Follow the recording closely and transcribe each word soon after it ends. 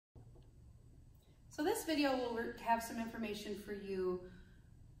So this video will have some information for you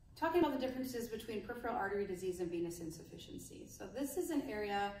talking about the differences between peripheral artery disease and venous insufficiency. So this is an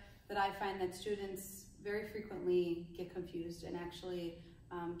area that I find that students very frequently get confused and actually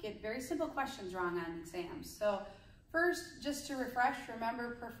get very simple questions wrong on exams. So first, just to refresh,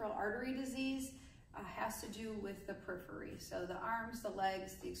 remember peripheral artery disease has to do with the periphery. So the arms, the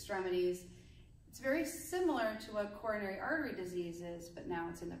legs, the extremities. It's very similar to what coronary artery disease is, but now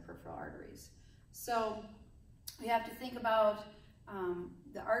it's in the peripheral arteries. So we have to think about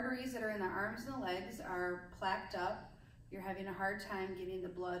the arteries that are in the arms and the legs are plaqued up. You're having a hard time getting the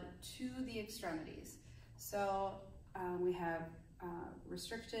blood to the extremities. So we have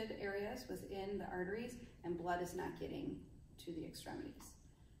restricted areas within the arteries and blood is not getting to the extremities.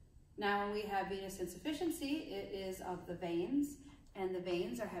 Now when we have venous insufficiency, it is of the veins, and the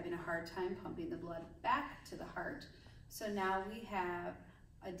veins are having a hard time pumping the blood back to the heart. So now we have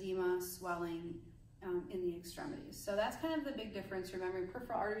edema, swelling in the extremities. So that's kind of the big difference. Remembering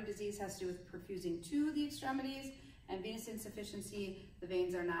peripheral artery disease has to do with perfusing to the extremities, and venous insufficiency, the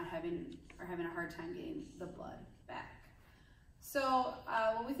veins are having a hard time getting the blood back. So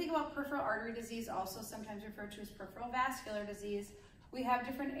when we think about peripheral artery disease, also sometimes referred to as peripheral vascular disease, we have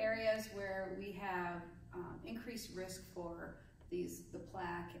different areas where we have increased risk for the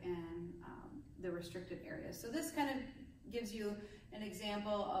plaque and the restricted areas. So this kind of gives you an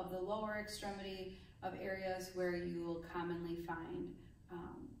example of the lower extremity of areas where you will commonly find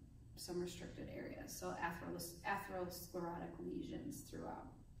some restricted areas. So atherosclerotic lesions throughout.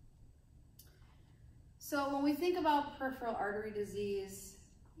 So when we think about peripheral artery disease,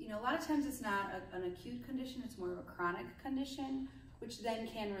 a lot of times it's not an acute condition, it's more of a chronic condition, which then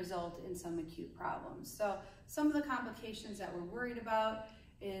can result in some acute problems. So some of the complications that we're worried about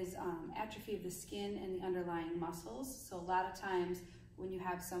is atrophy of the skin and the underlying muscles. So a lot of times when you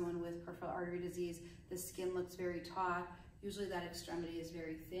have someone with peripheral artery disease, the skin looks very taut. Usually that extremity is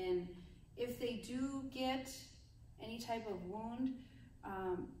very thin. If they do get any type of wound,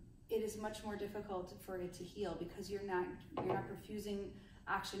 it is much more difficult for it to heal because you're not perfusing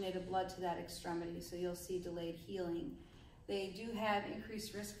oxygenated blood to that extremity, so you'll see delayed healing. They do have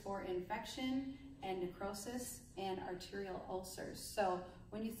increased risk for infection and necrosis and arterial ulcers. So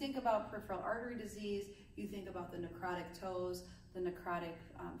when you think about peripheral artery disease, you think about the necrotic toes, the necrotic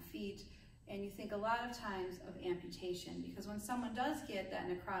feet, and you think a lot of times of amputation, because when someone does get that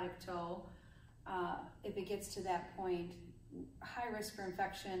necrotic toe, if it gets to that point, high risk for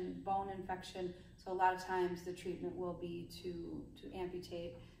infection, bone infection, so a lot of times the treatment will be to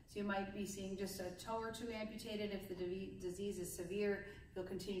amputate. So you might be seeing just a toe or two amputated. If the disease is severe, you'll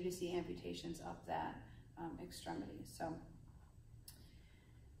continue to see amputations up that extremity. So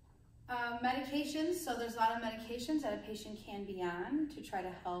medications, so there's a lot of medications that a patient can be on to try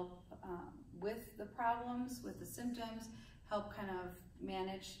to help with the problems, with the symptoms, help kind of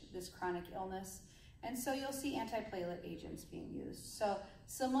manage this chronic illness. And so you'll see antiplatelet agents being used. So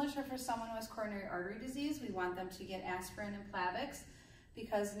similar to for someone who has coronary artery disease, we want them to get aspirin and Plavix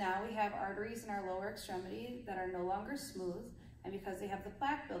because now we have arteries in our lower extremity that are no longer smooth, and because they have the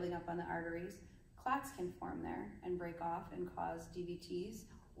plaque building up on the arteries, clots can form there and break off and cause DVTs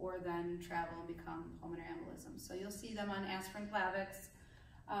or then travel and become pulmonary embolism. So you'll see them on aspirin, Plavix.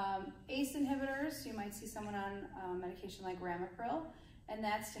 ACE inhibitors, you might see someone on medication like Peripheral, and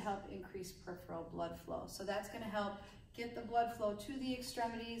that's to help increase peripheral blood flow. So that's going to help get the blood flow to the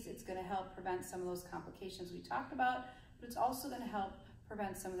extremities. It's going to help prevent some of those complications we talked about, but it's also going to help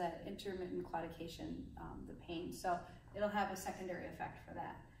prevent some of that intermittent claudication, the pain. So it'll have a secondary effect for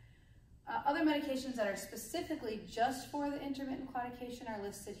that. Other medications that are specifically just for the intermittent claudication are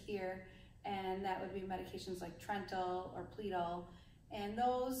listed here, and that would be medications like Trental or Pleadol, and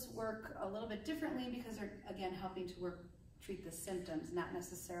those work a little bit differently because they're, again, helping to treat the symptoms, not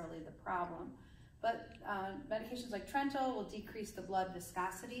necessarily the problem. But medications like Trental will decrease the blood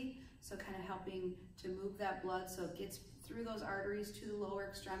viscosity, so kind of helping to move that blood so it gets through those arteries to the lower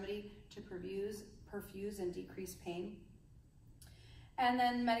extremity to perfuse and decrease pain. And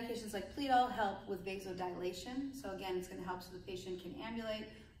then medications like Pleadol help with vasodilation. So again, it's going to help so the patient can ambulate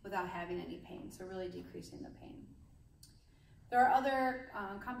without having any pain, so really decreasing the pain. There are other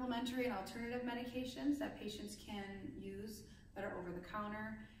complementary and alternative medications that patients can use that are over the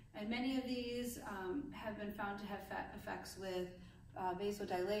counter. And many of these have been found to have effects with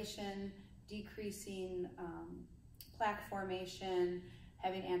vasodilation, decreasing plaque formation,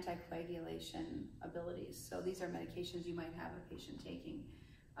 having anticoagulation abilities. So these are medications you might have a patient taking.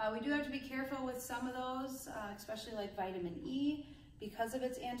 We do have to be careful with some of those, especially like vitamin E, because of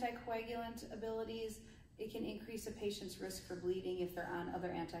its anticoagulant abilities. It can increase a patient's risk for bleeding if they're on other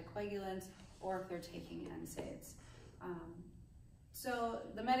anticoagulants or if they're taking NSAIDs. So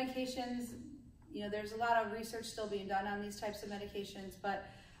the medications, you know, there's a lot of research still being done on these types of medications, but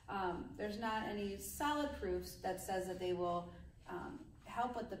there's not any solid proofs that says that they will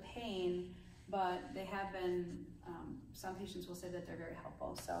help with the pain, but they have been, some patients will say that they're very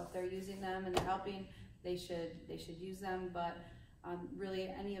helpful. So if they're using them and they're helping, they should use them, but really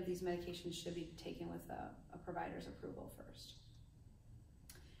any of these medications should be taken with a provider's approval first.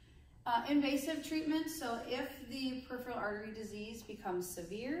 Invasive treatment, so if the peripheral artery disease becomes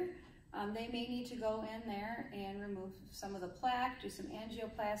severe, they may need to go in there and remove some of the plaque, do some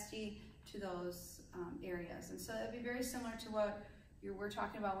angioplasty to those areas. And so it would be very similar to what we're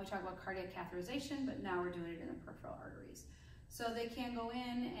talking about when we talk about cardiac catheterization, but now we're doing it in the peripheral arteries. So they can go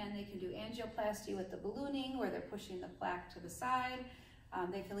in and they can do angioplasty with the ballooning, where they're pushing the plaque to the side.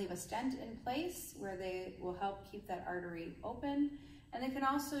 They can leave a stent in place where they will help keep that artery open. And they can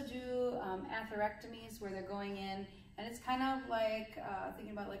also do atherectomies where they're going in, and it's kind of like,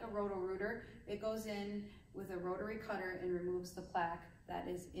 thinking about like a roto-rooter. It goes in with a rotary cutter and removes the plaque that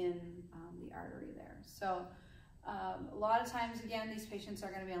is in the artery there. So a lot of times, again, these patients are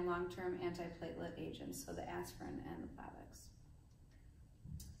going to be on long-term antiplatelet agents, so the aspirin and the Plavix.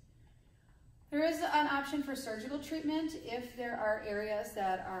 There is an option for surgical treatment if there are areas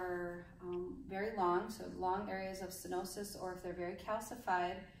that are very long, so long areas of stenosis, or if they're very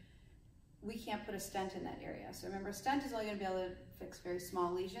calcified, we can't put a stent in that area. So remember, a stent is only going to be able to fix very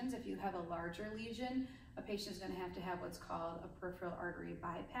small lesions. If you have a larger lesion, a patient is going to have what's called a peripheral artery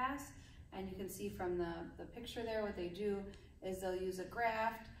bypass. And you can see from the picture there, what they do is they'll use a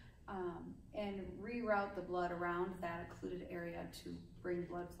graft and reroute the blood around that occluded area to bring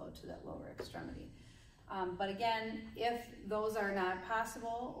blood flow to that lower extremity. But again, if those are not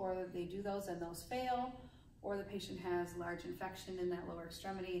possible, or they do those and those fail, or the patient has large infection in that lower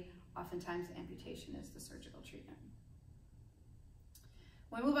extremity, oftentimes amputation is the surgical treatment.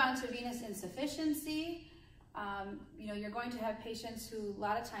 When we move on to venous insufficiency, you know, you're going to have patients who a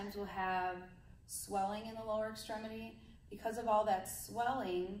lot of times will have swelling in the lower extremity. Because of all that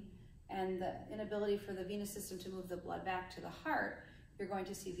swelling and the inability for the venous system to move the blood back to the heart, you're going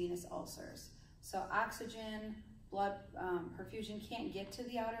to see venous ulcers. So oxygen, blood perfusion can't get to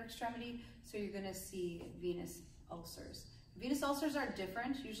the outer extremity, so you're going to see venous ulcers. Venous ulcers are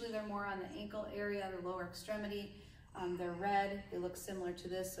different. Usually they're more on the ankle area, the lower extremity. They're red, they look similar to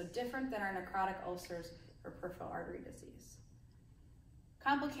this, so different than our necrotic ulcers for peripheral artery disease.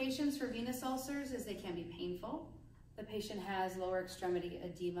 Complications for venous ulcers is they can be painful. The patient has lower extremity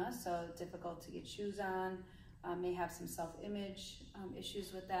edema, so difficult to get shoes on, may have some self-image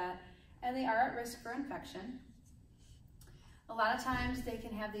issues with that, and they are at risk for infection. A lot of times they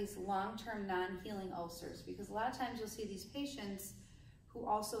can have these long-term non-healing ulcers, because a lot of times you'll see these patients who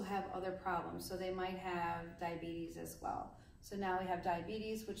also have other problems. So they might have diabetes as well. So now we have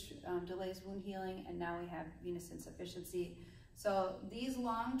diabetes, which delays wound healing, and now we have venous insufficiency. So these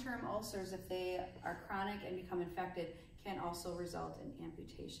long-term ulcers, if they are chronic and become infected, can also result in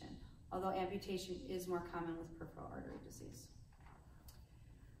amputation, although amputation is more common with peripheral artery disease.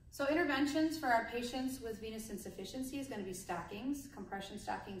 So interventions for our patients with venous insufficiency is going to be stockings. Compression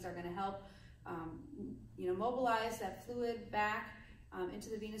stockings are going to help mobilize that fluid back into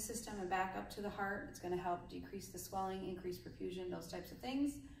the venous system and back up to the heart. It's going to help decrease the swelling, increase perfusion, those types of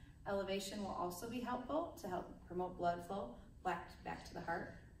things. Elevation will also be helpful to help promote blood flow back to the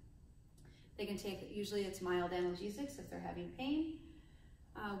heart. They can take, usually it's mild analgesics if they're having pain.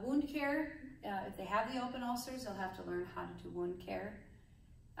 Wound care, if they have the open ulcers, they'll have to learn how to do wound care.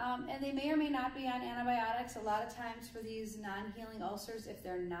 And they may or may not be on antibiotics. A lot of times for these non-healing ulcers, if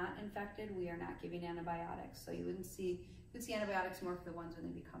they're not infected, we are not giving antibiotics. So you would see antibiotics more for the ones when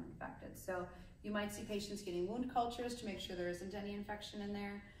they become infected. So you might see patients getting wound cultures to make sure there isn't any infection in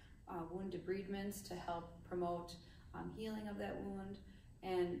there, wound debridements to help promote healing of that wound,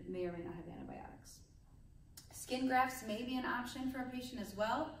 and may or may not have antibiotics. Skin grafts may be an option for a patient as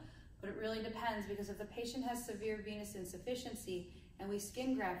well, but it really depends, because if the patient has severe venous insufficiency and we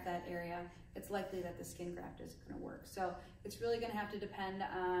skin graft that area, it's likely that the skin graft isn't going to work. So it's really going to have to depend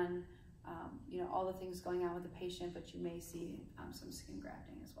on all the things going on with the patient, but you may see some skin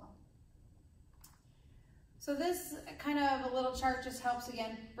grafting as well. So this kind of a little chart just helps,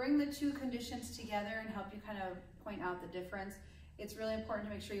 again, bring the two conditions together and help you kind of point out the difference. It's really important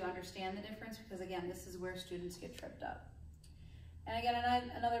to make sure you understand the difference, because again, this is where students get tripped up. And again,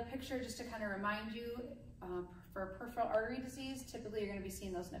 another picture just to kind of remind you, for peripheral artery disease, typically you're going to be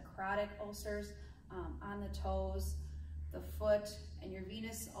seeing those necrotic ulcers on the toes, the foot, and your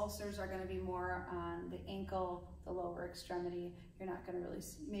venous ulcers are going to be more on the ankle the lower extremity. You're not going to really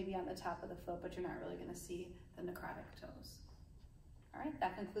see, maybe on the top of the foot, but you're not really going to see the necrotic toes. All right,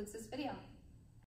 that concludes this video.